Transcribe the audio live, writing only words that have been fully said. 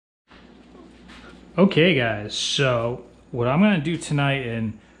Okay guys, so what I'm going to do tonight,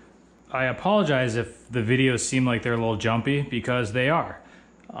 and I apologize if the videos seem like they're a little jumpy because they are.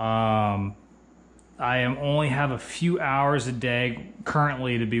 I only have a few hours a day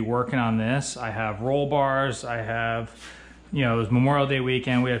currently to be working on this. I have roll bars, I have, it was Memorial Day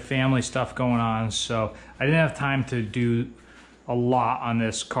weekend, we had family stuff going on, so I didn't have time to do a lot on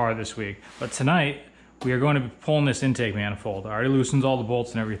this car this week. But tonight, we are going to be pulling this intake manifold. I already loosened all the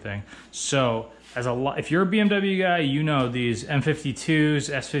bolts and everything. So, if you're a BMW guy, you know these M52s,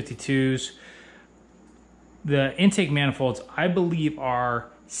 S52s. The intake manifolds, I believe, are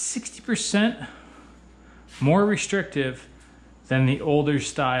 60% more restrictive than the older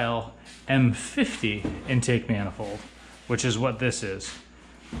style M50 intake manifold, which is what this is.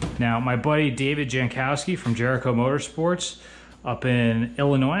 Now, my buddy David Jankowski from Jericho Motorsports up in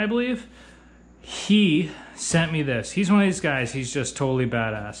Illinois, I believe, he sent me this. He's one of these guys, he's just totally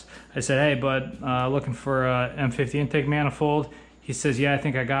badass. I said, hey bud, looking for a M50 intake manifold. He says, yeah, I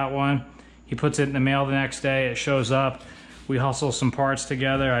think I got one. He puts it in the mail the next day, it shows up. We hustle some parts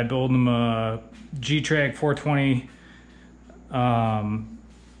together. I build him a G-Trag 420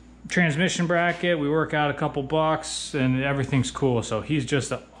 transmission bracket. We work out a couple bucks and everything's cool. So he's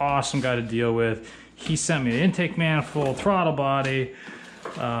just an awesome guy to deal with. He sent me the intake manifold, throttle body,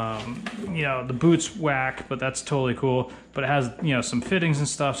 the boot's whack, but that's totally cool. But it has, some fittings and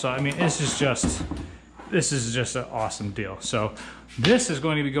stuff. So, I mean, this is just an awesome deal. So this is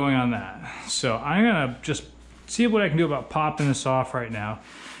going to be going on that. So I'm going to just see what I can do about popping this off right now.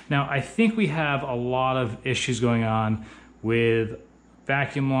 Now, I think we have a lot of issues going on with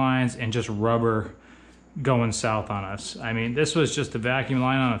vacuum lines and just rubber going south on us. I mean, this was just a vacuum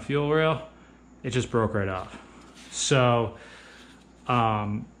line on a fuel rail. It just broke right off. So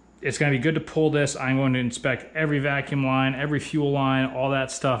it's going to be good to pull this. I'm going to inspect every vacuum line, every fuel line, all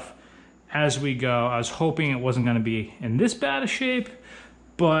that stuff as we go. I was hoping it wasn't going to be in this bad a shape,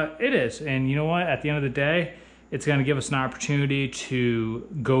 but it is. And you know what? At the end of the day, it's going to give us an opportunity to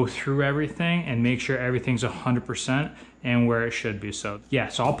go through everything and make sure everything's 100% and where it should be. So yeah,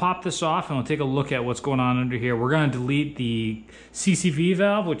 so I'll pop this off and we'll take a look at what's going on under here. We're going to delete the CCV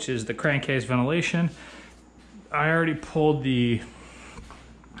valve, which is the crankcase ventilation. I already pulled the,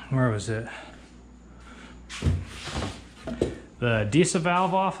 where was it? The DISA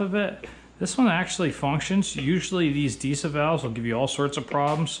valve off of it. This one actually functions. Usually these DISA valves will give you all sorts of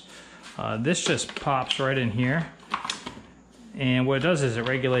problems. This just pops right in here. And what it does is it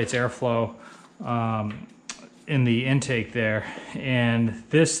regulates airflow in the intake there. And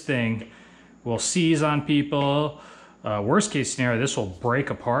this thing will seize on people. Worst case scenario, this will break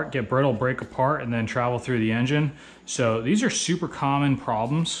apart, get brittle, break apart, and then travel through the engine. So these are super common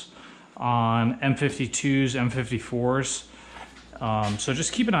problems on M52s, M54s. So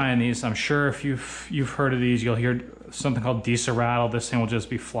just keep an eye on these. I'm sure if you've heard of these, you'll hear something called DISA rattle. This thing will just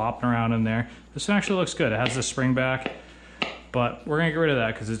be flopping around in there. This one actually looks good. It has the spring back, but we're gonna get rid of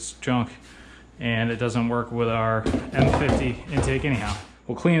that because it's junk and it doesn't work with our M50 intake anyhow.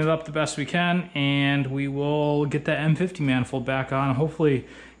 We'll clean it up the best we can and we will get that M50 manifold back on and hopefully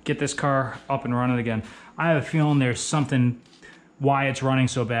get this car up and running again. I have a feeling there's something, why it's running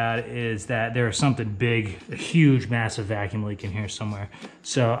so bad is that there's something big, a huge, massive vacuum leak in here somewhere.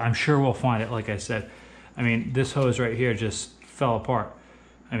 So I'm sure we'll find it, like I said. I mean, this hose right here just fell apart.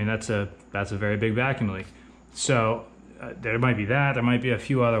 I mean, that's a very big vacuum leak. So there might be that, there might be a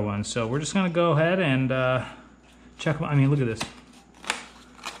few other ones. So we're just gonna go ahead and check them. I mean, look at this.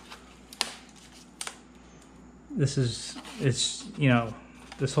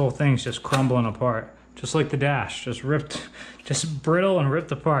 This whole thing's just crumbling apart. Just like the dash, just ripped, just brittle and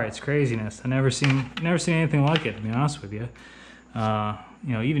ripped apart. It's craziness. I never seen anything like it, to be honest with you.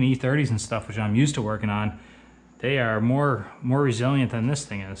 Even E30s and stuff, which I'm used to working on, they are more resilient than this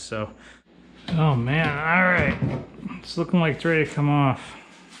thing is. So, oh man, all right, it's looking like it's ready to come off.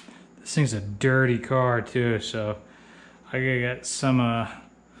 This thing's a dirty car too, so I gotta get some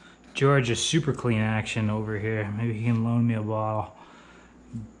Georgia Super Clean action over here. Maybe he can loan me a bottle.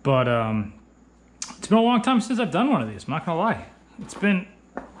 But it's been a long time since I've done one of these, I'm not gonna lie. It's been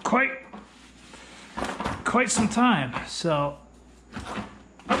quite some time, so.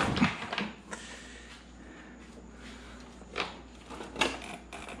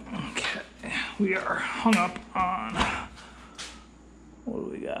 Okay, we are hung up on, what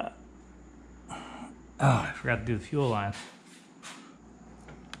do we got? Oh, I forgot to do the fuel line.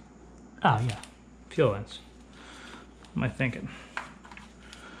 Oh yeah, fuel lines. What am I thinking?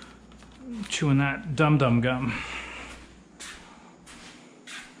 Chewing that dum-dum gum.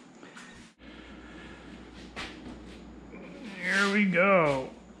 Here we go.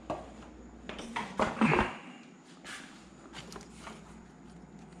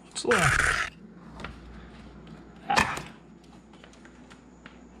 what's left.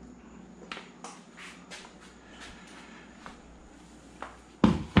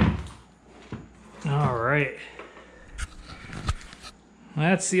 All right.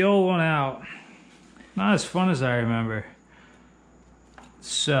 That's the old one out. Not as fun as I remember.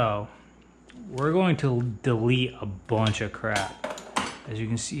 So, we're going to delete a bunch of crap. As you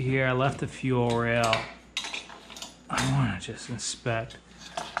can see here, I left the fuel rail. I want to just inspect.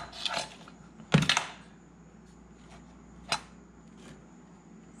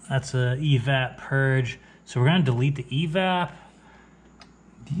 That's a evap purge. So we're going to delete the evap.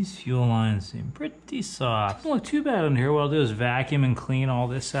 These fuel lines seem pretty soft. Don't look too bad in here. What I'll do is vacuum and clean all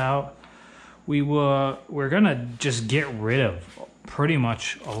this out. We're gonna just get rid of pretty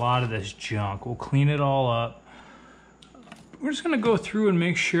much a lot of this junk. We'll clean it all up. We're just gonna go through and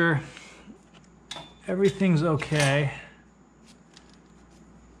make sure everything's okay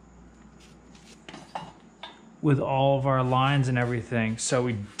with all of our lines and everything. So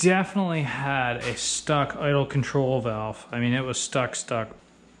we definitely had a stuck idle control valve. I mean, it was stuck.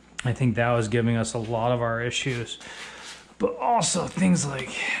 I think that was giving us a lot of our issues. But also things like,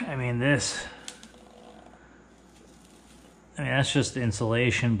 I mean, that's just the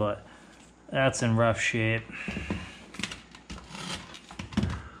insulation, but that's in rough shape.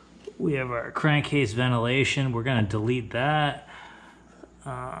 We have our crankcase ventilation. We're gonna delete that.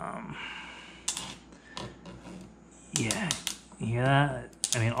 Yeah, you hear that?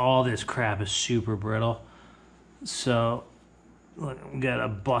 I mean, all this crap is super brittle. So, look, we got a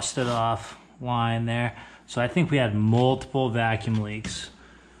busted off line there. So I think we had multiple vacuum leaks,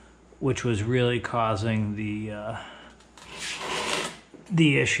 which was really causing the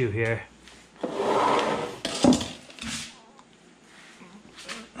issue here.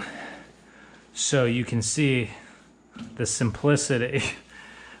 So you can see the simplicity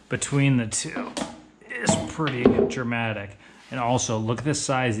between the two is pretty dramatic. And also look at the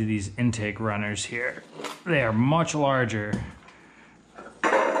size of these intake runners here. They are much larger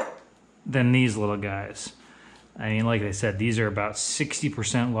than these little guys. I mean, like I said, these are about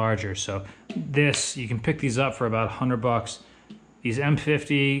 60% larger. So this, you can pick these up for about $100. These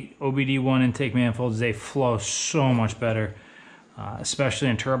M50 OBD1 intake manifolds, they flow so much better, especially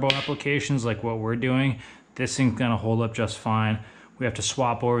in turbo applications like what we're doing. This thing's gonna hold up just fine. We have to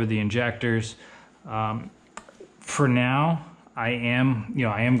swap over the injectors. For now, I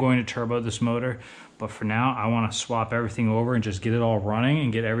am going to turbo this motor, but for now, I want to swap everything over and just get it all running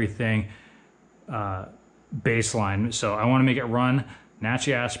and get everything baseline. So I want to make it run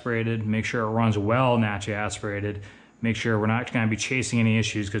naturally aspirated, make sure it runs well naturally aspirated, make sure we're not going to be chasing any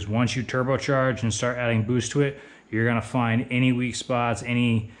issues, because once you turbocharge and start adding boost to it, you're going to find any weak spots,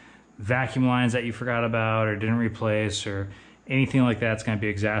 any vacuum lines that you forgot about or didn't replace or anything like that's going to be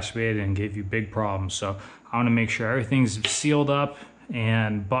exacerbated and give you big problems. So I want to make sure everything's sealed up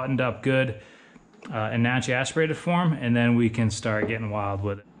and buttoned up good in naturally aspirated form, and then we can start getting wild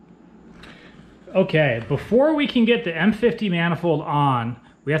with it. Okay, before we can get the M50 manifold on,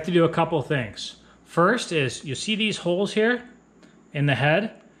 we have to do a couple things. First is, you see these holes here in the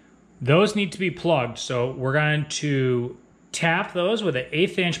head? Those need to be plugged. So we're going to tap those with an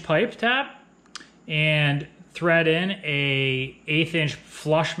 1/8 inch pipe tap and thread in a 1/8 inch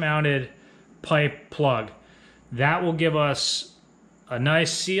flush mounted pipe plug. That will give us a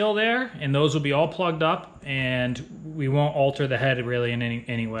nice seal there, and those will be all plugged up, and we won't alter the head really in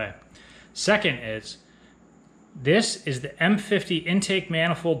any way. Second is, this is the M50 intake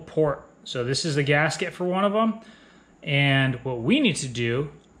manifold port. So this is the gasket for one of them, and what we need to do,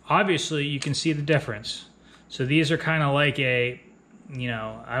 obviously you can see the difference. So these are kind of like a, I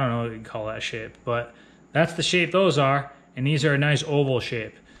don't know what you call that shape, but that's the shape those are, and these are a nice oval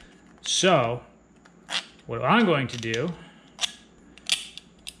shape. So what I'm going to do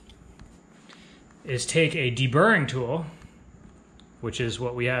is take a deburring tool, which is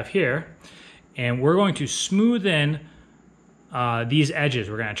what we have here, and we're going to smooth in these edges.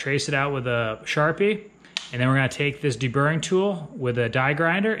 We're going to trace it out with a Sharpie, and then we're going to take this deburring tool with a die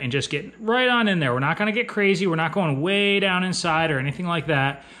grinder and just get right on in there. We're not going to get crazy. We're not going way down inside or anything like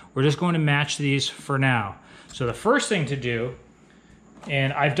that. We're just going to match these for now. So the first thing to do,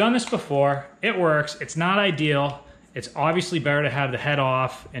 and I've done this before, it works. It's not ideal. It's obviously better to have the head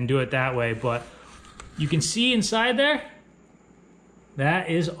off and do it that way, but you can see inside there, that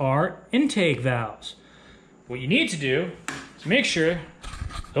is our intake valves. What you need to do is make sure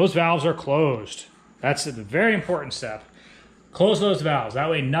those valves are closed. That's a very important step. Close those valves. That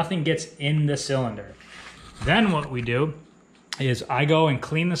way nothing gets in the cylinder. Then what we do is I go and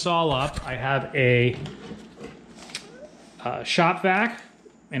clean this all up. I have a shop vac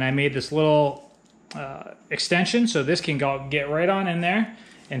and I made this little extension, so this can get right on in there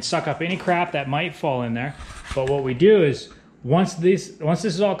and suck up any crap that might fall in there. But what we do is, once this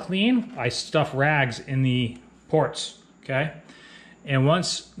is all clean, I stuff rags in the ports, okay? And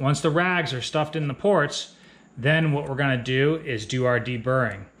once the rags are stuffed in the ports, then what we're gonna do is do our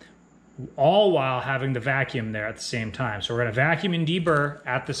deburring, all while having the vacuum there at the same time. So we're gonna vacuum and deburr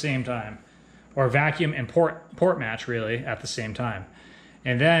at the same time, or vacuum and port match really at the same time.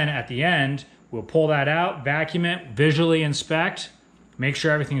 And then at the end, we'll pull that out, vacuum it, visually inspect, make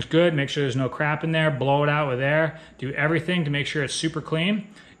sure everything's good, make sure there's no crap in there, blow it out with air, do everything to make sure it's super clean,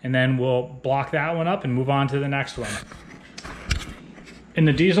 and then we'll block that one up and move on to the next one. In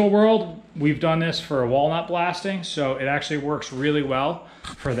the diesel world, we've done this for walnut blasting, so it actually works really well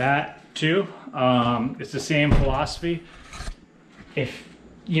for that too. It's the same philosophy. If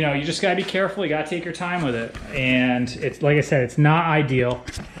you know, you just gotta be careful, you gotta take your time with it. And it's, like I said, it's not ideal.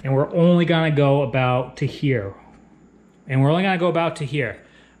 And we're only gonna go about to here. And we're only gonna go about to here,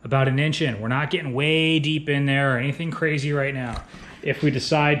 about an inch in. We're not getting way deep in there or anything crazy right now. If we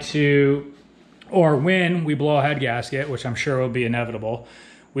decide to, or when we blow a head gasket, which I'm sure will be inevitable,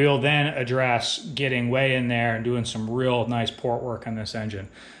 we will then address getting way in there and doing some real nice port work on this engine.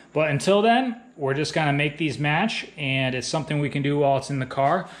 But until then, we're just gonna make these match, and it's something we can do while it's in the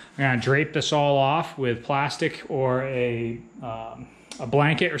car. We're gonna drape this all off with plastic or a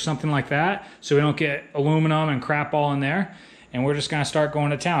blanket or something like that, so we don't get aluminum and crap all in there. And we're just gonna start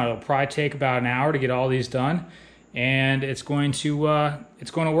going to town. It'll probably take about an hour to get all these done, and it's going to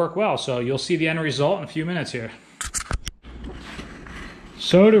work well. So you'll see the end result in a few minutes here.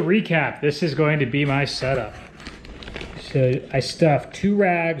 So to recap, this is going to be my setup. So I stuffed 2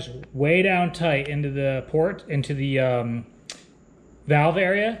 rags way down tight into the port, into the valve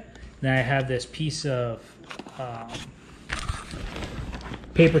area. Then I have this piece of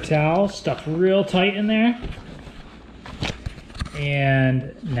paper towel stuffed real tight in there.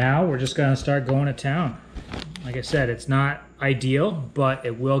 And now we're just gonna start going to town. Like I said, it's not ideal, but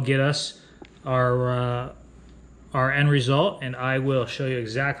it will get us our end result, and I will show you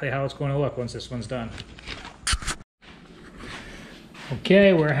exactly how it's going to look once this one's done.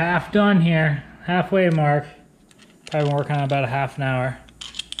 Okay, we're half done here, halfway mark. Probably been working on about a half an hour.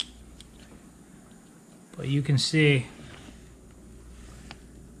 But you can see,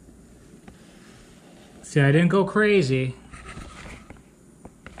 I didn't go crazy,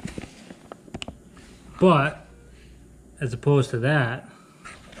 but as opposed to that,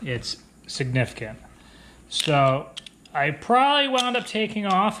 it's significant. So I probably wound up taking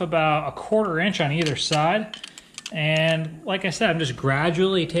off about 1/4 inch on either side. And like I said, I'm just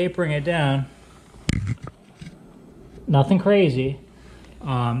gradually tapering it down. Nothing crazy.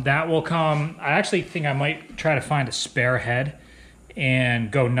 That will come. I actually think I might try to find a spare head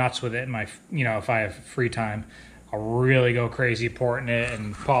and go nuts with it in my, you know, if I have free time. I'll really go crazy porting it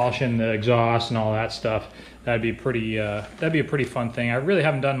and polishing the exhaust and all that stuff. That'd be a pretty fun thing. I really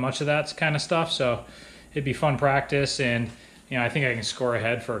haven't done much of that kind of stuff, so it'd be fun practice, and you know, I think I can score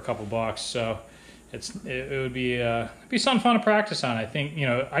ahead for a couple bucks. So it would be some fun to practice on. I think, you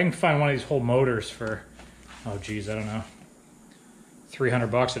know, I can find one of these whole motors for, oh geez, I don't know, 300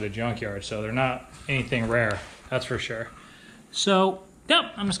 bucks at a junkyard. So they're not anything rare, that's for sure. So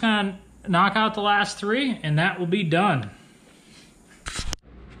yep, I'm just gonna knock out the last 3 and that will be done.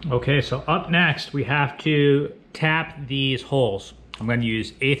 Okay, so up next we have to tap these holes. I'm going to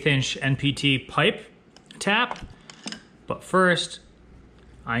use 1/8 inch NPT pipe tap, but first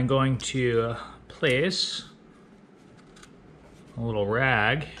I'm going to place a little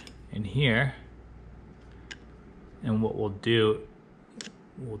rag in here, and what we'll do,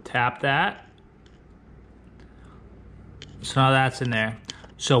 we'll tap that. So now that's in there.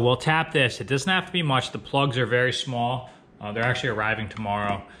 So we'll tap this. It doesn't have to be much. The plugs are very small. They're actually arriving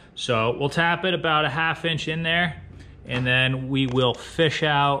tomorrow. So we'll tap it about 1/2 inch in there, and then we will fish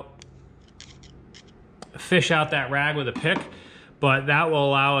out that rag with a pick, but that will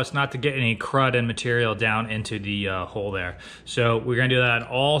allow us not to get any crud and material down into the hole there. So we're gonna do that on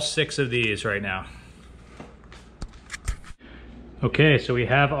all 6 of these right now. Okay, so we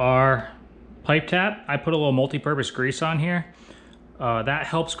have our pipe tap. I put a little multi-purpose grease on here. That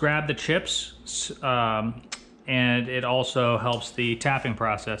helps grab the chips, and it also helps the tapping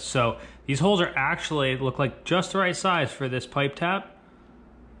process. So these holes are actually look like just the right size for this pipe tap.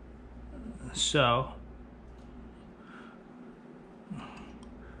 So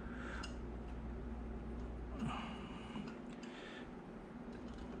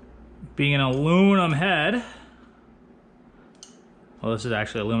being an aluminum head, well, this is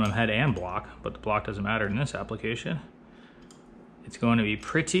actually aluminum head and block, but the block doesn't matter in this application. it's going to be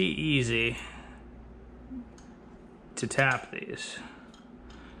pretty easy to tap these.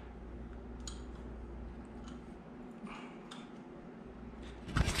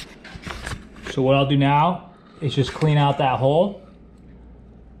 So what I'll do now is just clean out that hole,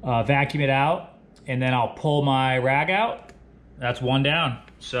 vacuum it out, and then I'll pull my rag out. That's one down.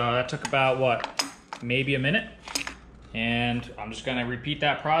 So that took about, what, maybe a minute. And I'm just gonna repeat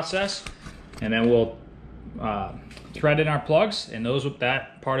that process, and then we'll thread in our plugs, and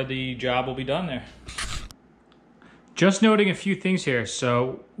that part of the job will be done there. Just noting a few things here.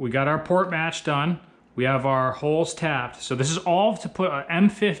 So we got our port match done. We have our holes tapped. So this is all to put an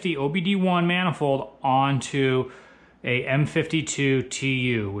M50 OBD1 manifold onto a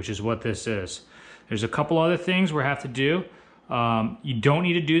M52TU, which is what this is. There's a couple other things we have to do. You don't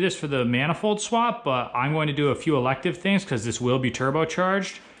need to do this for the manifold swap, but I'm going to do a few elective things because this will be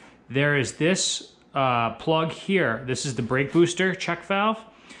turbocharged. There is this plug here. This is the brake booster check valve.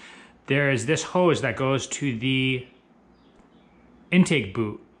 There is this hose that goes to the intake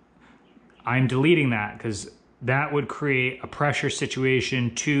boot. I'm deleting that because that would create a pressure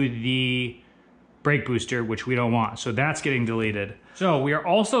situation to the brake booster, which we don't want. So that's getting deleted. So we are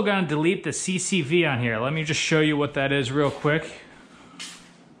also going to delete the CCV on here. Let me just show you what that is real quick.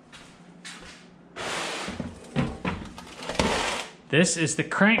 This is the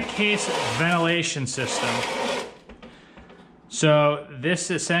crankcase ventilation system. So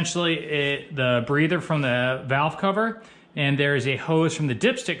this essentially the breather from the valve cover, and there is a hose from the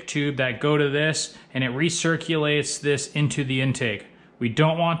dipstick tube that go to this, and it recirculates this into the intake. We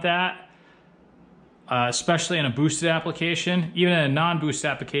don't want that, especially in a boosted application. Even in a non-boosted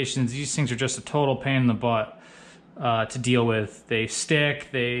applications, these things are just a total pain in the butt to deal with. They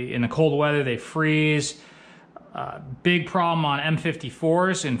stick, in the cold weather, they freeze. Big problem on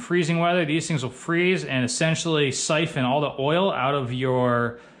M54s in freezing weather. These things will freeze and essentially siphon all the oil out of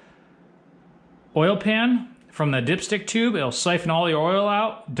your oil pan from the dipstick tube. It'll siphon all the oil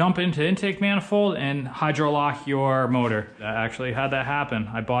out, dump it into the intake manifold, and hydrolock your motor. I actually had that happen.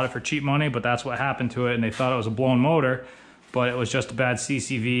 I bought it for cheap money, but that's what happened to it, and they thought it was a blown motor, but it was just a bad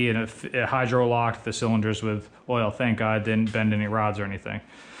CCV, and it hydrolocked the cylinders with oil. Thank God it didn't bend any rods or anything.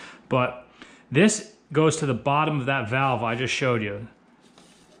 But this goes to the bottom of that valve I just showed you.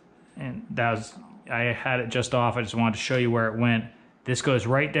 And I had it just off. I just wanted to show you where it went. This goes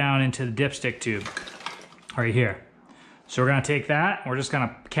right down into the dipstick tube, right here. So we're gonna take that, we're just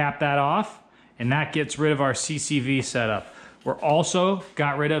gonna cap that off, and that gets rid of our CCV setup. We're also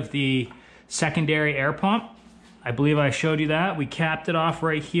got rid of the secondary air pump. I believe I showed you that. We capped it off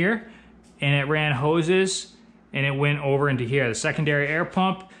right here, and it ran hoses, and it went over into here. The secondary air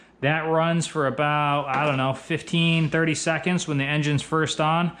pump, that runs for about, I don't know, 15, 30 seconds when the engine's first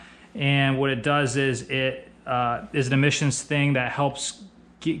on. And what it does is it is an emissions thing that helps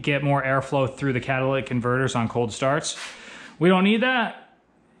get more airflow through the catalytic converters on cold starts. We don't need that,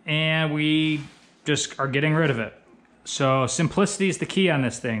 and we just are getting rid of it. So simplicity is the key on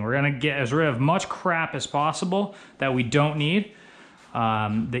this thing. We're gonna get as rid of much crap as possible that we don't need. The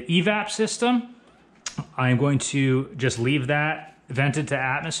evap system, I'm going to just leave that vented to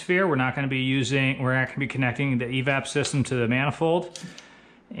atmosphere. We're not going to be connecting the evap system to the manifold.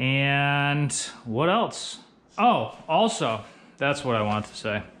 And what else? Oh, also, that's what I want to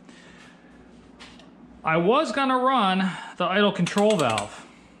say. I was going to run the idle control valve.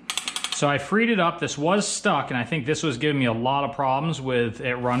 So I freed it up. This was stuck, and I think this was giving me a lot of problems with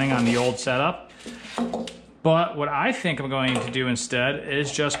it running on the old setup. But what I think I'm going to do instead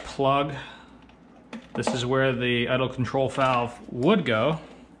is just plug. This is where the idle control valve would go.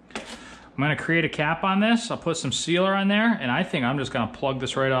 I'm going to create a cap on this. I'll put some sealer on there, and I think I'm just going to plug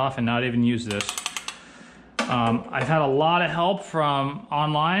this right off and not even use this. I've had a lot of help from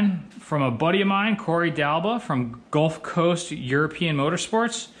online from a buddy of mine, Corey Dalba from Gulf Coast European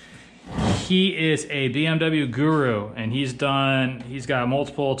Motorsports. He is a BMW guru, and he's got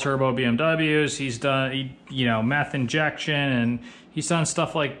multiple turbo BMWs. He's done, meth injection, and he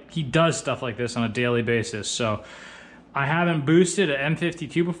does stuff like this on a daily basis. So I haven't boosted an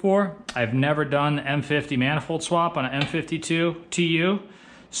M52 before. I've never done the M50 manifold swap on an M52TU.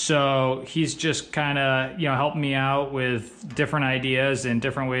 So he's just kind of, helping me out with different ideas and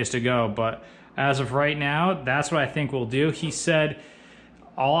different ways to go. But as of right now, that's what I think we'll do. He said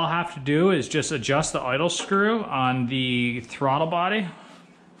all I'll have to do is just adjust the idle screw on the throttle body,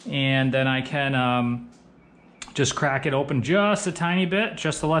 and then I can just crack it open just a tiny bit,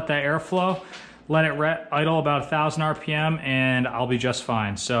 just to let that airflow, let it idle about 1,000 RPM, and I'll be just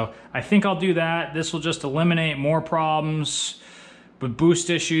fine. So I think I'll do that. This will just eliminate more problems with boost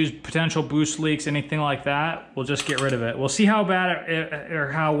issues, potential boost leaks, anything like that, we'll just get rid of it. We'll see how bad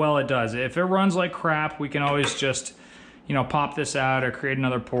or how well it does. If it runs like crap, we can always just, you know, pop this out or create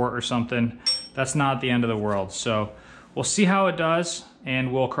another port or something. That's not the end of the world. So we'll see how it does,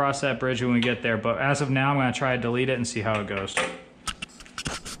 and we'll cross that bridge when we get there. But as of now, I'm gonna try to delete it and see how it goes.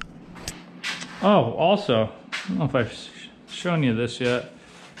 Oh, also, I don't know if I've shown you this yet.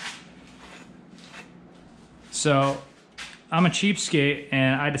 So I'm a cheapskate,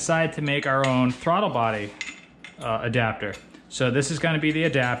 and I decided to make our own throttle body adapter. So this is going to be the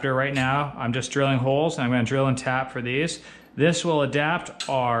adapter. Right now I'm just drilling holes, and I'm going to drill and tap for these. This will adapt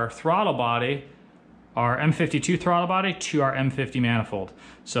our throttle body, our M52 throttle body, to our M50 manifold.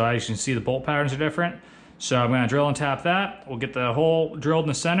 So as you can see, the bolt patterns are different. So I'm going to drill and tap that. We'll get the hole drilled in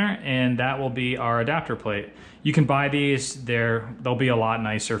the center, and that will be our adapter plate. You can buy these. They'll be a lot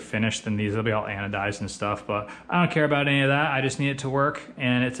nicer finished than these. They'll be all anodized and stuff, but I don't care about any of that. I just need it to work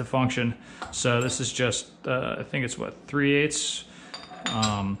and it to function. So this is just, I think it's what, 3/8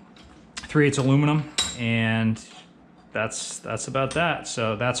 aluminum, and that's about that.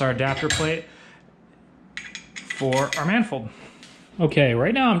 So that's our adapter plate for our manifold. Okay,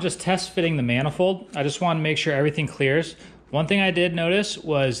 right now I'm just test fitting the manifold. I just want to make sure everything clears. One thing I did notice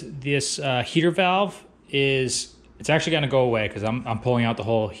was this heater valve it's actually going to go away because I'm pulling out the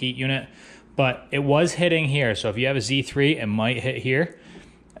whole heat unit, but it was hitting here. So if you have a Z3, it might hit here.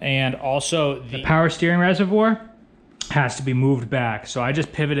 And also the power steering reservoir has to be moved back. So I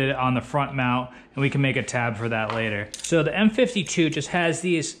just pivoted it on the front mount, and we can make a tab for that later. So the M52 just has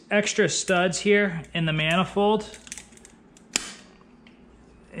these extra studs here in the manifold.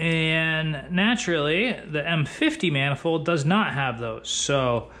 And naturally, the M50 manifold does not have those.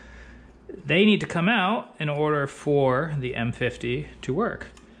 So they need to come out in order for the M50 to work.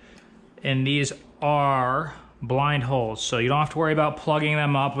 And these are blind holes, so you don't have to worry about plugging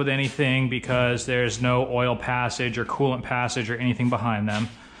them up with anything because there's no oil passage or coolant passage or anything behind them.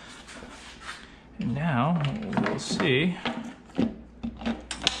 And now we'll see.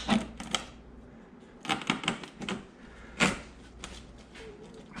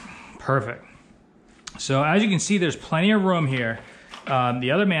 Perfect. So as you can see, there's plenty of room here.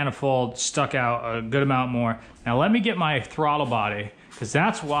 The other manifold stuck out a good amount more. Now let me get my throttle body, because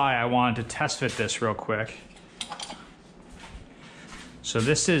that's why I wanted to test fit this real quick. So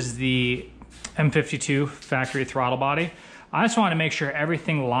this is the M52 factory throttle body. I just wanted to make sure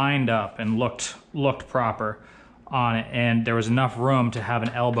everything lined up and looked proper on it, and there was enough room to have an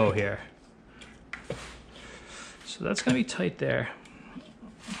elbow here. So that's gonna be tight there.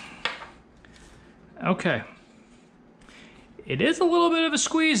 Okay. It is a little bit of a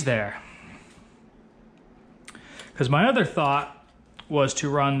squeeze there. Because my other thought was to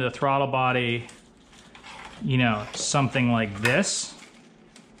run the throttle body, you know, something like this.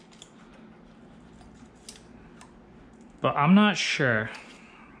 But I'm not sure.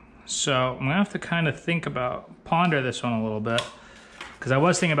 So I'm gonna have to kind of ponder this one a little bit. Because I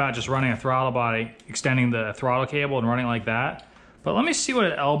was thinking about just running a throttle body, extending the throttle cable and running like that. But let me see what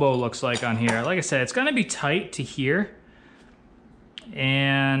an elbow looks like on here. Like I said, it's gonna be tight to here.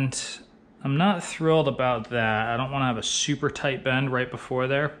 And I'm not thrilled about that. I don't want to have a super tight bend right before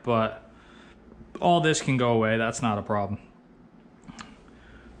there, but all this can go away. That's not a problem.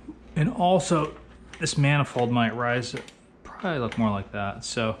 And also, this manifold might rise. Probably look more like that.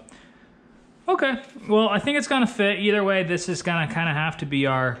 So, okay. Well, I think it's going to fit. Either way, this is going to kind of have to be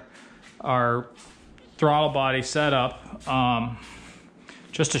our throttle body setup.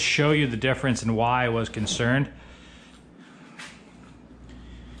 Just to show you the difference and why I was concerned.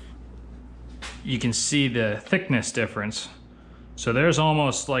 You can see the thickness difference. So there's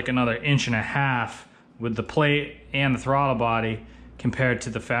almost like another 1.5 inches with the plate and the throttle body compared to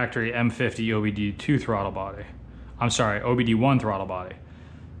the factory M50 OBD2 throttle body. I'm sorry, OBD1 throttle body.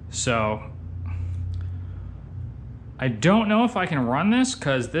 So I don't know if I can run this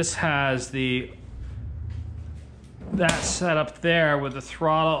because this has that set up there with the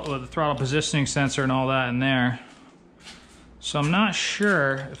throttle positioning sensor and all that in there. So I'm not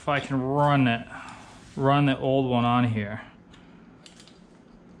sure if I can run the old one on here.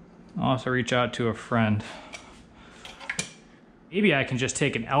 I'll have to reach out to a friend. Maybe I can just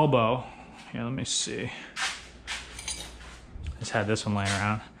take an elbow. Here, let me see. Just had this one laying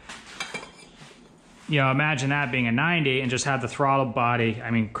around. You know, imagine that being a 90 and just have the throttle body.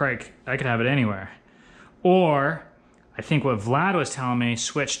 I mean, Craig, I could have it anywhere. Or, I think what Vlad was telling me,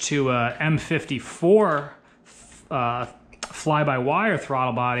 switch to a M54 fly-by-wire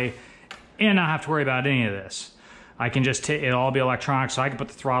throttle body and not have to worry about any of this. I can just it'll all be electronic, so I can put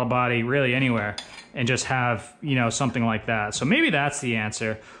the throttle body really anywhere. and just have, you know, something like that. So maybe that's the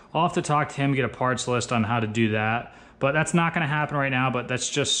answer. I'll have to talk to him, get a parts list on how to do that. But that's not going to happen right now, but that's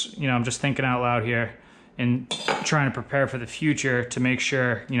just, you know, I'm just thinking out loud here and trying to prepare for the future to make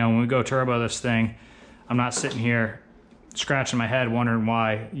sure, you know, when we go turbo this thing, I'm not sitting here scratching my head wondering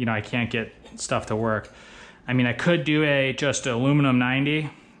why, you know, I can't get stuff to work. I mean, I could do just an aluminum 90,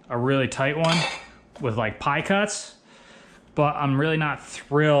 a really tight one with like pie cuts, but I'm really not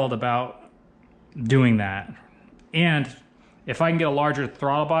thrilled about doing that. And if I can get a larger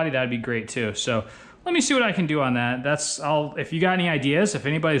throttle body, that'd be great too. So let me see what I can do on that. If you got any ideas, if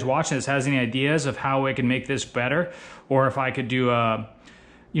anybody's watching this has any ideas of how I can make this better, or if I could do a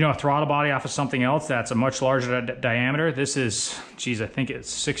throttle body off of something else that's a much larger diameter. This is, geez, I think it's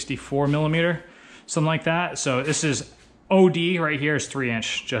 64 millimeter, something like that. So this is OD right here is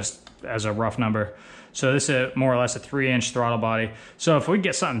 3-inch, just as a rough number. So this is more or less a 3-inch throttle body. So if we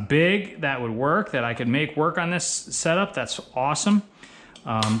get something big that would work, that I could make work on this setup, that's awesome.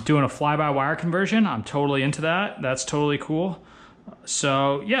 Doing a fly-by-wire conversion, I'm totally into that. That's totally cool.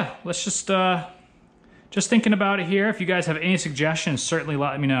 So yeah, let's just thinking about it here. If you guys have any suggestions, certainly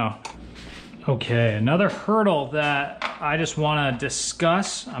let me know. Okay, another hurdle that I just want to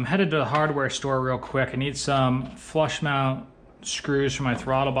discuss. I'm headed to the hardware store real quick. I need some flush mount screws for my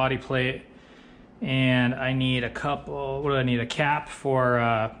throttle body plate. And I need a couple, what do I need? A cap for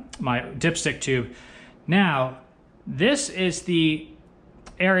my dipstick tube. Now, this is the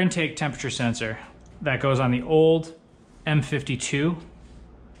air intake temperature sensor that goes on the old M52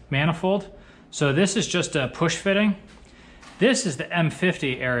 manifold. So this is just a push fitting. This is the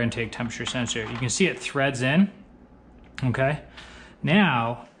M50 air intake temperature sensor. You can see it threads in, okay?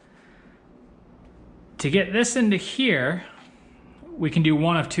 Now, to get this into here, we can do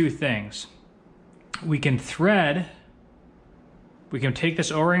one of two things. We can take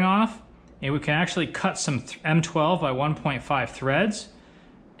this O-ring off, and we can actually cut some M12 by 1.5 threads,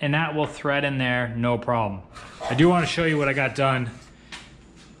 and that will thread in there, no problem. I do want to show you what I got done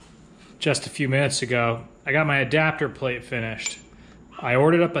just a few minutes ago. I got my adapter plate finished. I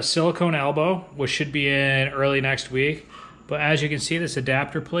ordered up a silicone elbow, which should be in early next week. But as you can see, this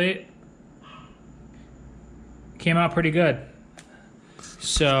adapter plate came out pretty good.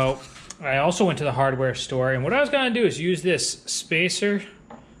 So I also went to the hardware store, and what I was gonna do is use this spacer,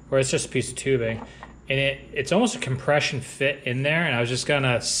 or it's just a piece of tubing, and it's almost a compression fit in there, and I was just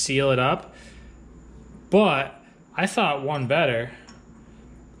gonna seal it up. But I thought one better.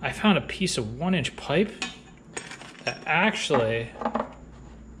 I found a piece of 1-inch pipe that actually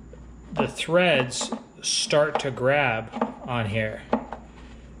the threads start to grab on here.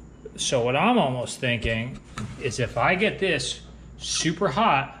 So what I'm almost thinking is if I get this super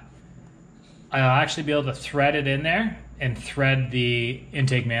hot, I'll actually be able to thread it in there and thread the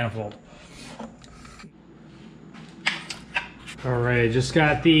intake manifold. All right, just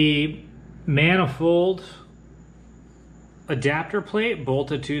got the manifold adapter plate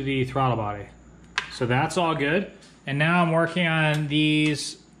bolted to the throttle body. So that's all good. And now I'm working on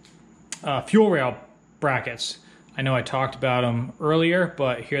these fuel rail brackets. I know I talked about them earlier,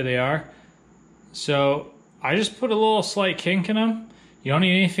 but here they are. So I just put a little slight kink in them. You don't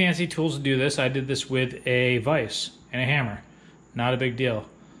need any fancy tools to do this. I did this with a vise and a hammer. Not a big deal.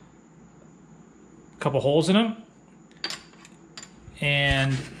 A couple holes in them.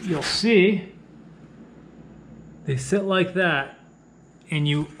 And you'll see they sit like that, and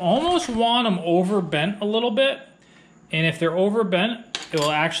you almost want them overbent a little bit. And if they're overbent, it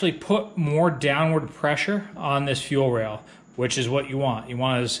will actually put more downward pressure on this fuel rail, which is what you want. You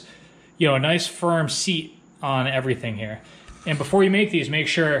want a nice firm seat on everything here. And before you make these, make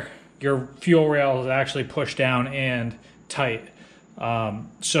sure your fuel rail is actually pushed down and tight.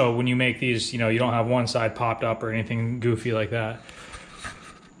 So when you make these, you don't have one side popped up or anything goofy like that.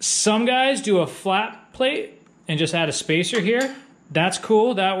 Some guys do a flat plate and just add a spacer here. That's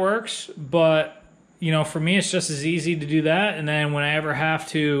cool, that works, but for me it's just as easy to do that, and then when I ever have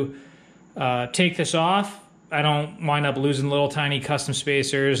to take this off, I don't wind up losing little tiny custom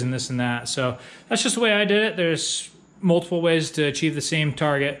spacers and this and that. So that's just the way I did it. There's multiple ways to achieve the same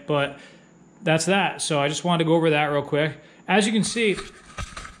target, but that's that. So I just wanted to go over that real quick. As you can see,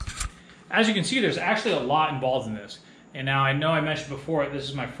 there's actually a lot involved in this. And now I know I mentioned before, this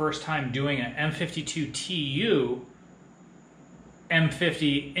is my first time doing an M52TU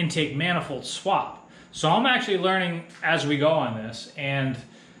M50 intake manifold swap. So I'm actually learning as we go on this, and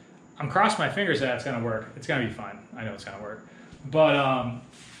I'm crossing my fingers that it's gonna work. It's gonna be fine. I know it's gonna work. But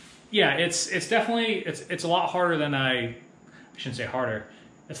yeah, it's definitely, it's a lot harder than I shouldn't say harder.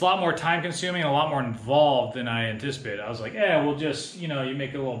 it's a lot more time consuming and a lot more involved than I anticipated. I was like, yeah, we'll just, you know, you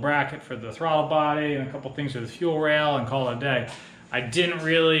make a little bracket for the throttle body and a couple things for the fuel rail and call it a day. I didn't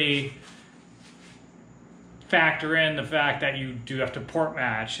really factor in the fact that you do have to port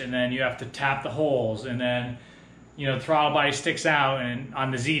match, and then you have to tap the holes, and then, you know, the throttle body sticks out, and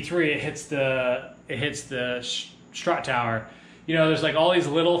on the Z3 it hits the strut tower. You know, there's like all these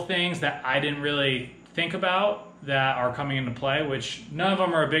little things that I didn't really think about that are coming into play, which none of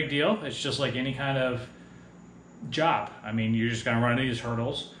them are a big deal. It's just like any kind of job. I mean, you're just gonna run into these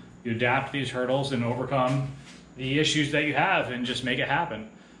hurdles, you adapt to these hurdles and overcome the issues that you have and just make it happen.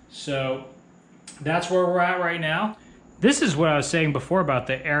 So that's where we're at right now. This is what I was saying before about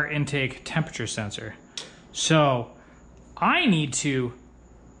the air intake temperature sensor. So I need to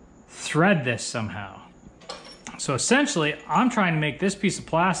thread this somehow. So essentially, I'm trying to make this piece of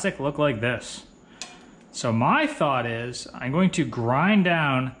plastic look like this. So my thought is I'm going to grind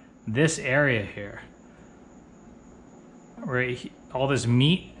down this area here. Right, all this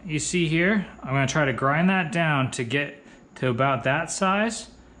meat you see here, I'm going to try to grind that down to get to about that size,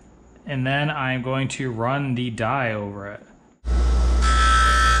 and then I'm going to run the die over it.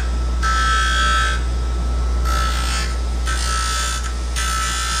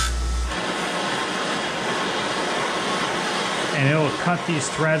 And it will cut these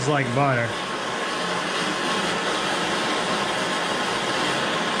threads like butter.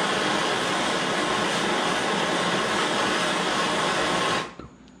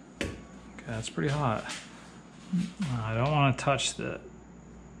 That's pretty hot. I don't want to touch the...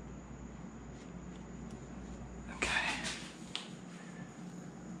 Okay.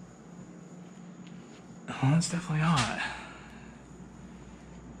 Oh, that's definitely hot.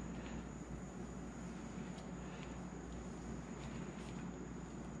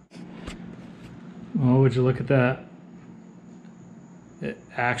 Well, would you look at that? It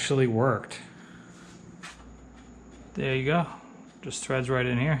actually worked. There you go. Just threads right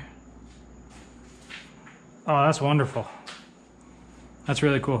in here. Oh, that's wonderful. That's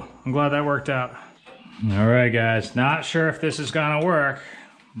really cool. I'm glad that worked out. All right, guys. Not sure if this is gonna work,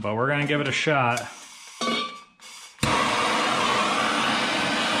 but we're gonna give it a shot.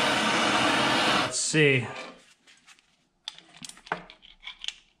 Let's see.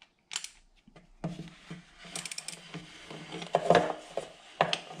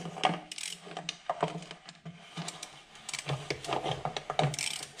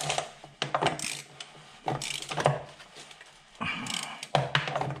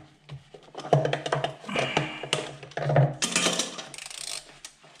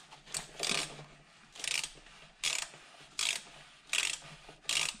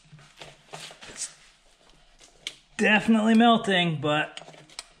 Definitely melting, but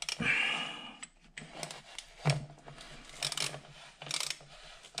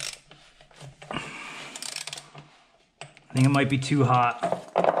I think it might be too hot.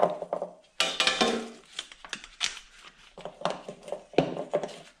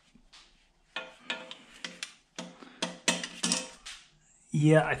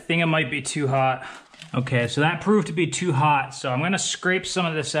 Yeah, I think it might be too hot. Okay, so that proved to be too hot, so I'm gonna scrape some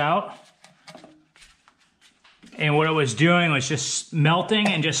of this out. And what it was doing was just melting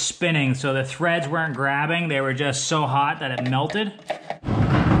and just spinning, so the threads weren't grabbing, they were just so hot that it melted.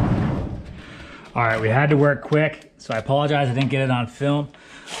 All right, we had to work quick, so I apologize I didn't get it on film,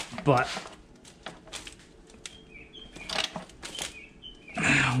 but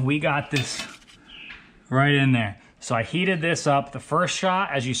we got this right in there. So I heated this up. The first shot,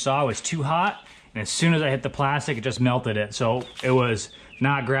 as you saw, was too hot, and as soon as I hit the plastic, it just melted it. So it was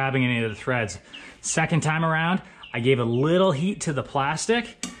not grabbing any of the threads. Second time around, I gave a little heat to the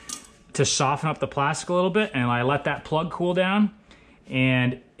plastic to soften up the plastic a little bit, and I let that plug cool down,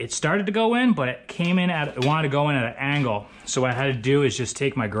 and it started to go in, but it came in at, it wanted to go in at an angle. So what I had to do is just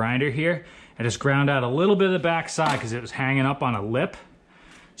take my grinder here and just ground out a little bit of the back side because it was hanging up on a lip.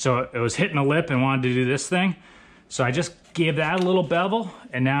 So it was hitting a lip and wanted to do this thing. So I just gave that a little bevel,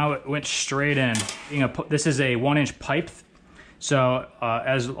 and now it went straight in. You know, this is a 1-inch pipe. So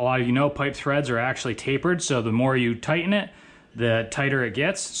as a lot of you know, pipe threads are actually tapered, so the more you tighten it, the tighter it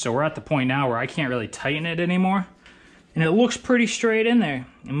gets. So we're at the point now where I can't really tighten it anymore. And it looks pretty straight in there.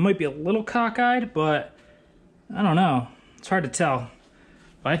 It might be a little cockeyed, but I don't know. It's hard to tell.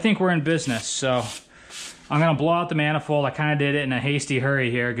 But I think we're in business, so I'm gonna blow out the manifold. I kind of did it in a hasty hurry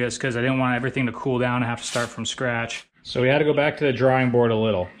here just because I didn't want everything to cool down and have to start from scratch. So we had to go back to the drawing board a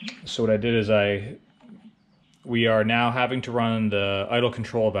little. So what I did is we are now having to run the idle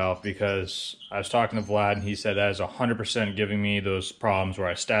control valve because I was talking to Vlad and he said that is 100% giving me those problems where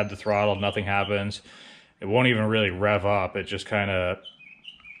I stab the throttle, nothing happens. It won't even really rev up. It just kind of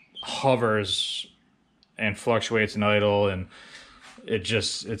hovers and fluctuates and idle, and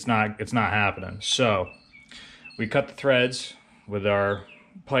it's not happening. So we cut the threads with our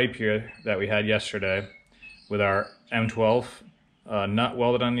pipe here that we had yesterday with our M12 nut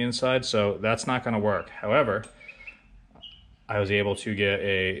welded on the inside, so that's not going to work. However, I was able to get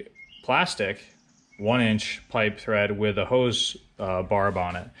a plastic 1-inch pipe thread with a hose barb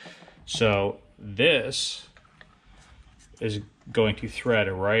on it. So this is going to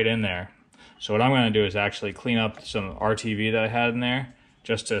thread right in there. So what I'm going to do is actually clean up some RTV that I had in there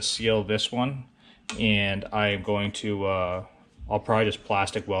just to seal this one, and I'm going to I'll probably just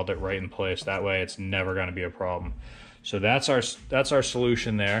plastic weld it right in place. That way it's never going to be a problem. So that's our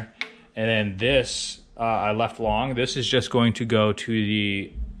solution there. And then this I left long. This is just going to go to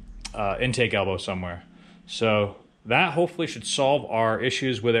the intake elbow somewhere. So that hopefully should solve our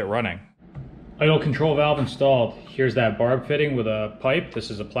issues with it running. Idle control valve installed. Here's that barb fitting with a pipe.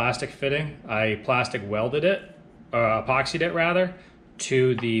 This is a plastic fitting. I plastic welded it, epoxied it rather,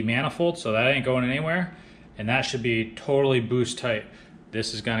 to the manifold, so that ain't going anywhere. And that should be totally boost tight.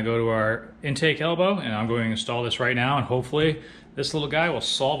 This is gonna go to our intake elbow, and I'm going to install this right now, and hopefully this little guy will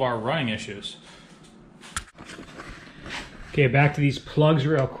solve our running issues. Okay, back to these plugs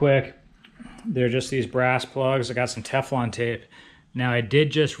real quick. They're just these brass plugs. I got some Teflon tape. Now I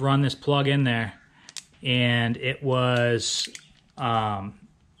did just run this plug in there, and it was the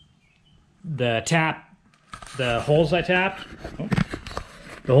holes I tapped.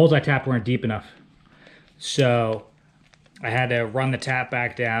 The holes I tapped weren't deep enough, so I had to run the tap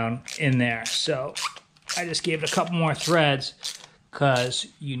back down in there. So I just gave it a couple more threads because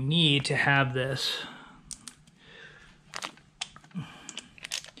you need to have this.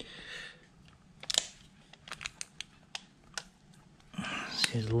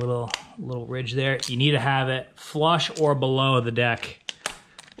 There's a little ridge there. You need to have it flush or below the deck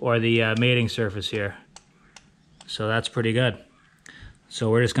or the mating surface here. So that's pretty good. So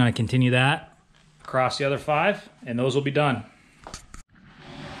we're just going to continue that across the other 5, and those will be done.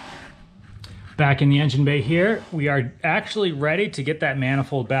 Back in the engine bay here, we are actually ready to get that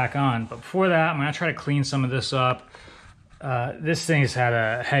manifold back on. But before that, I'm going to try to clean some of this up. This thing's had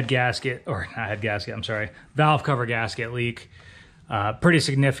a head gasket, or not head gasket, I'm sorry, valve cover gasket leak. Pretty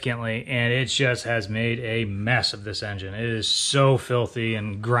significantly, and it just has made a mess of this engine. It is so filthy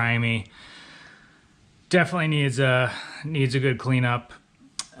and grimy. Definitely needs a good cleanup.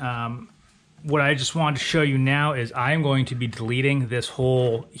 What I just wanted to show you now is I'm going to be deleting this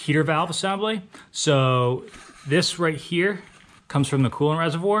whole heater valve assembly. So this right here comes from the coolant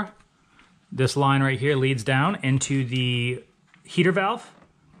reservoir. This line right here leads down into the heater valve.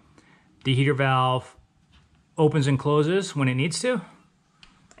 The heater valve opens and closes when it needs to,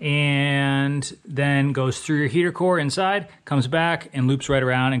 and then goes through your heater core inside, comes back and loops right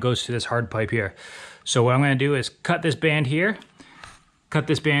around and goes to this hard pipe here. So what I'm going to do is cut this band here,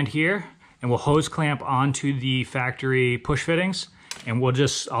 and we'll hose clamp onto the factory push fittings, and I'll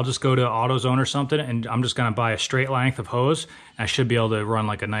just go to AutoZone or something, and I'm just going to buy a straight length of hose. I should be able to run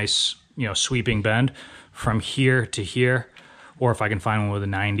like a nice, sweeping bend from here to here. Or if I can find one with a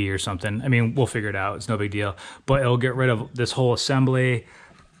 90 or something. I mean, we'll figure it out. It's no big deal. But it'll get rid of this whole assembly.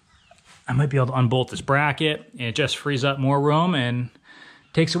 I might be able to unbolt this bracket, and it just frees up more room and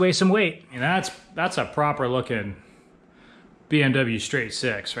takes away some weight. And that's a proper looking BMW straight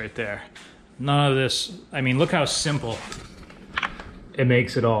 6 right there. None of this, I mean, look how simple it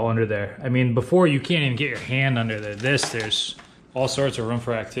makes it all under there. I mean, before you can't even get your hand under there. There's all sorts of room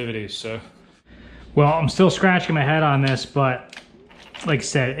for activities, so. Well, I'm still scratching my head on this, but like I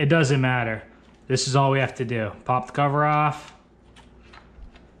said, it doesn't matter. This is all we have to do. Pop the cover off,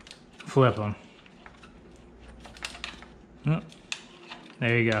 flip them.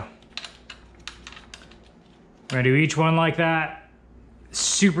 There you go. We're gonna do each one like that.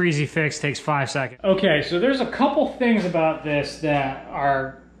 Super easy fix, takes 5 seconds. Okay, so there's a couple things about this that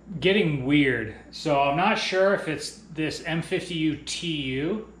are getting weird. So I'm not sure if it's this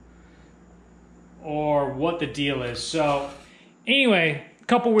M50TU or what the deal is. So anyway, a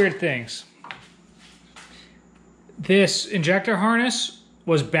couple weird things. This injector harness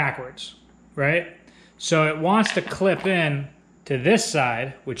was backwards, right? So it wants to clip in to this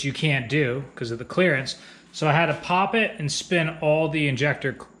side, which you can't do because of the clearance. So I had to pop it and spin all the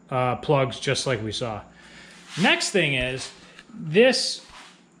injector plugs just like we saw. Next thing is this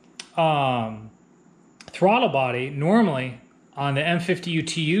throttle body normally on the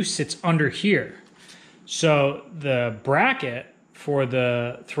M52TU sits under here. So the bracket for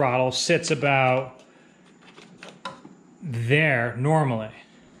the throttle sits about there normally.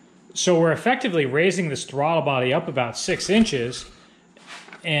 So we're effectively raising this throttle body up about 6 inches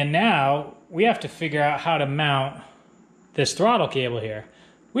And now we have to figure out how to mount this throttle cable here.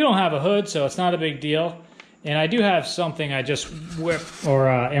 We don't have a hood, so it's not a big deal. And I do have something I just whipped or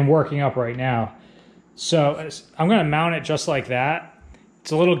am working up right now. So I'm gonna mount it just like that.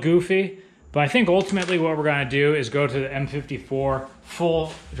 It's a little goofy, but I think ultimately what we're gonna do is go to the M54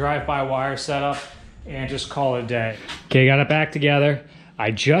 full drive-by-wire setup and just call it a day. Okay, got it back together.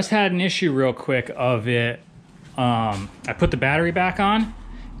 I just had an issue real quick of it. I put the battery back on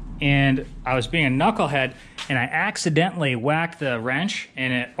and I was being a knucklehead and I accidentally whacked the wrench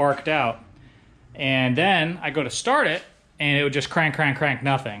and it arced out. And then I go to start it and it would just crank,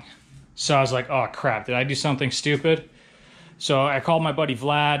 nothing. So I was like, oh crap, did I do something stupid? So I called my buddy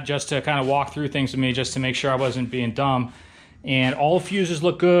Vlad just to kind of walk through things with me just to make sure I wasn't being dumb. And all fuses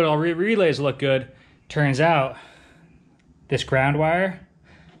look good, all relays look good. Turns out this ground wire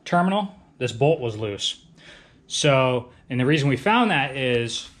terminal, this bolt was loose. So, and the reason we found that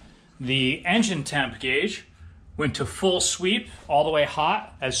is the engine temp gauge went to full sweep, all the way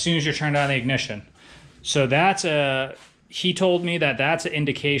hot, as soon as you turned on the ignition. So that's he told me that that's an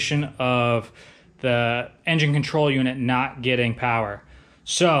indication of the engine control unit not getting power.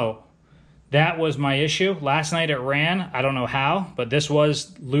 So that was my issue. Last night it ran, I don't know how, but this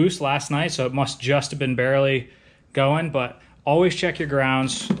was loose last night, so it must just have been barely going, but always check your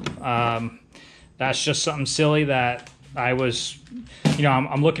grounds. That's just something silly that I was, you know,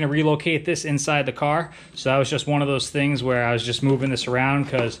 I'm looking to relocate this inside the car. So that was just one of those things where I was just moving this around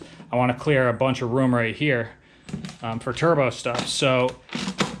because I want to clear a bunch of room right here for turbo stuff. So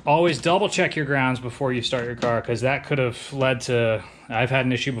always double check your grounds before you start your car, because that could have led to, I've had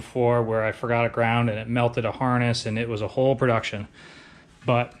an issue before where I forgot a ground and it melted a harness and it was a whole production.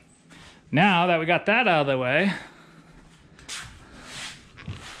 But now that we got that out of the way,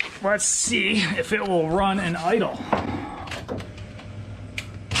 let's see if it will run and idle.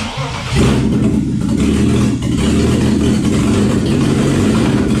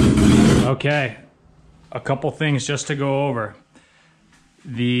 Okay, a couple things just to go over.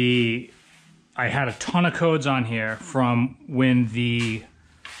 I had a ton of codes on here from when the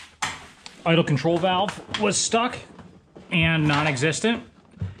idle control valve was stuck and non-existent.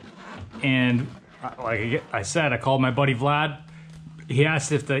 And like I said, I called my buddy Vlad. He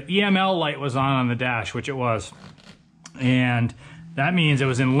asked if the EML light was on the dash, which it was. And that means it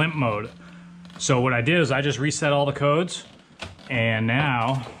was in limp mode. So what I did is I just reset all the codes, and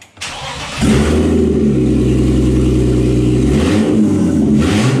now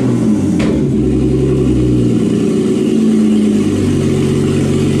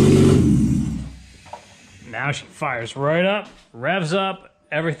she fires right up, revs up,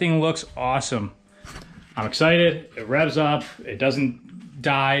 everything looks awesome. I'm excited, it revs up, it doesn't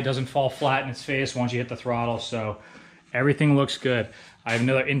die, it doesn't fall flat in its face once you hit the throttle, so everything looks good. I have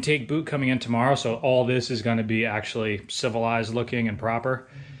another intake boot coming in tomorrow, so all this is going to be actually civilized looking and proper.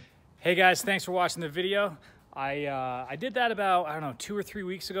 Hey guys, thanks for watching the video. I did that about, I don't know, 2 or 3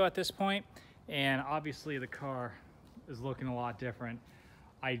 weeks ago at this point, and obviously the car is looking a lot different.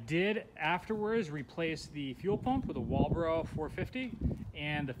 I did afterwards replace the fuel pump with a Walbro 450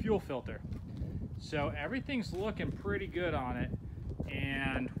 and the fuel filter. So everything's looking pretty good on it.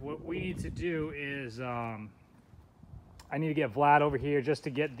 And what we need to do is, I need to get Vlad over here just to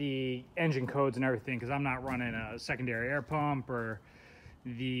get the engine codes and everything, because I'm not running a secondary air pump or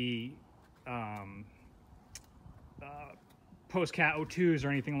the post-cat O2s or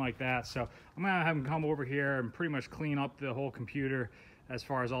anything like that. So I'm gonna have him come over here and pretty much clean up the whole computer as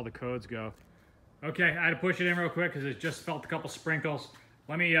far as all the codes go. Okay, I had to push it in real quick because it just felt a couple sprinkles.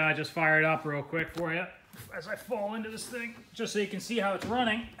 Let me just fire it up real quick for you as I fall into this thing, just so you can see how it's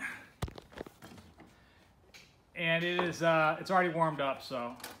running. And it is, it's already warmed up,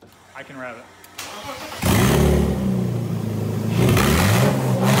 so I can rev it.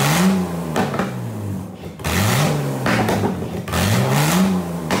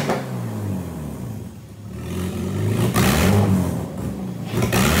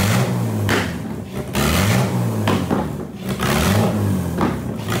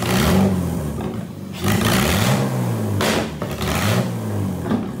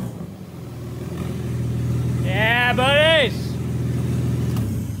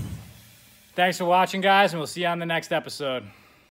 Thanks for watching, guys, and we'll see you on the next episode.